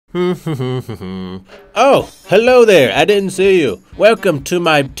Oh, hello there. I didn't see you. Welcome to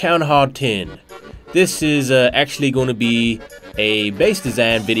my Townhall 10. This is actually going to be a base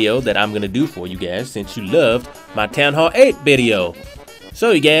design video that I'm going to do for you guys since you loved my Townhall 8 video.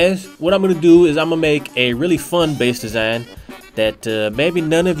 So you guys, what I'm going to do is I'm going to make a really fun base design that maybe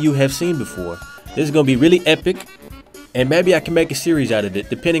none of you have seen before. This is going to be really epic, and maybe I can make a series out of it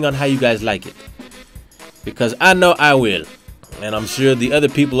depending on how you guys like it. Because I know I will. And I'm sure the other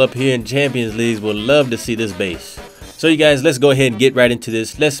people up here in Champions Leagues will love to see this base. So you guys, let's go ahead and get right into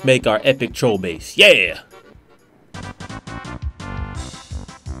this. Let's make our epic troll base. Yeah!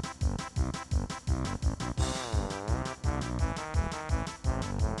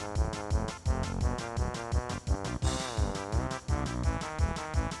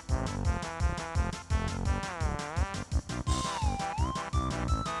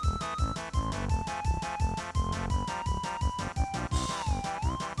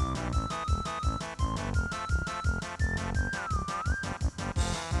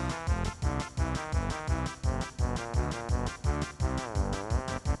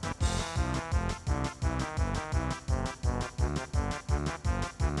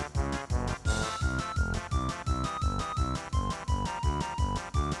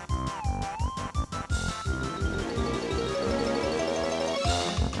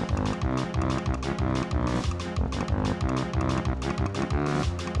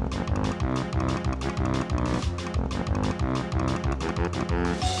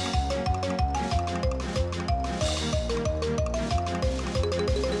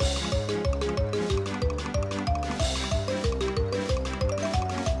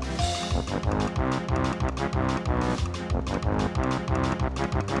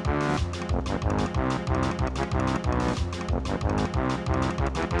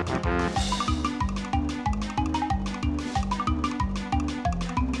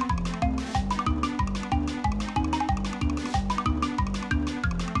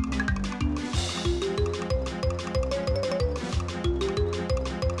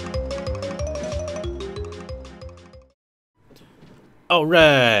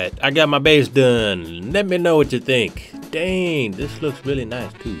 Alright, I got my base done. Let me know what you think. Dang, this looks really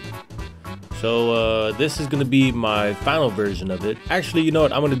nice too. So this is gonna be my final version of it. Actually, you know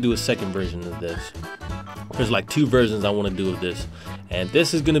what? I'm gonna do a second version of this. There's like two versions I want to do of this. And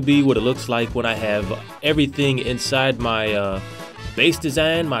this is gonna be what it looks like when I have everything inside my base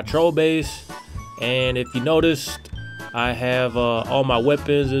design, my troll base. And if you noticed, I have all my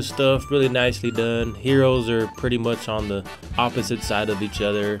weapons and stuff really nicely done. Heroes are pretty much on the opposite side of each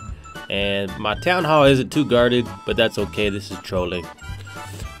other. And my town hall isn't too guarded, but that's okay. This is trolling.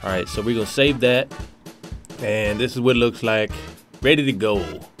 Alright, so we're going to save that. And this is what it looks like. Ready to go.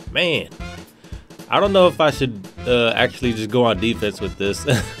 Man, I don't know if I should actually just go on defense with this.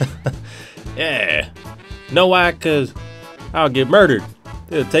 Yeah. Know why? Because I'll get murdered.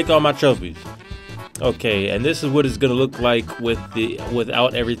 They'll take all my trophies. Okay, and this is what it's gonna look like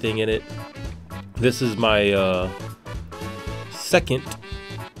without everything in it. This is my second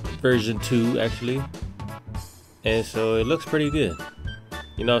version 2 actually, and so it looks pretty good.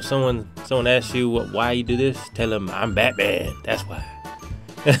 You know, if someone asks you why you do this, tell them I'm Batman. That's why.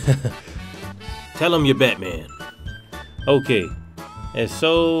 Tell them you're Batman. Okay, and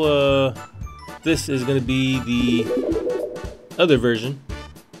so this is gonna be the other version,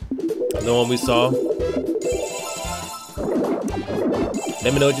 the one we saw.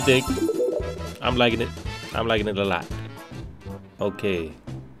 Let me know what you think. I'm liking it. I'm liking it a lot. Okay.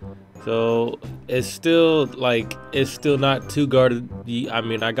 So it's still not too guarded. I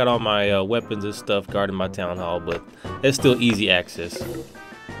mean, I got all my weapons and stuff guarding my town hall, but it's still easy access.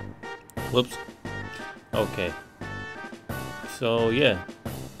 Whoops. Okay. So yeah.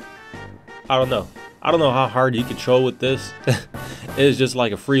 I don't know how hard you can troll with this. It's just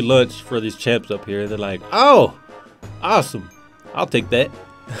like a free lunch for these champs up here. They're like, oh, awesome. I'll take that.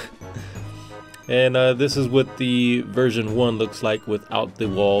 And this is what the version 1 looks like without the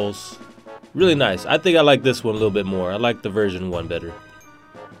walls. Really nice. I think I like this one a little bit more. I like the version 1 better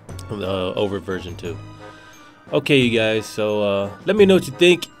over version 2. Okay, you guys. So let me know what you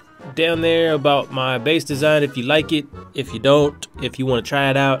think down there about my base design. If you like it, if you don't, if you want to try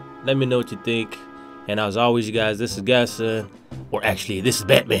it out, let me know what you think. And as always, you guys, this is Godson, or actually, this is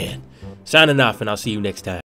Batman, signing off, and I'll see you next time.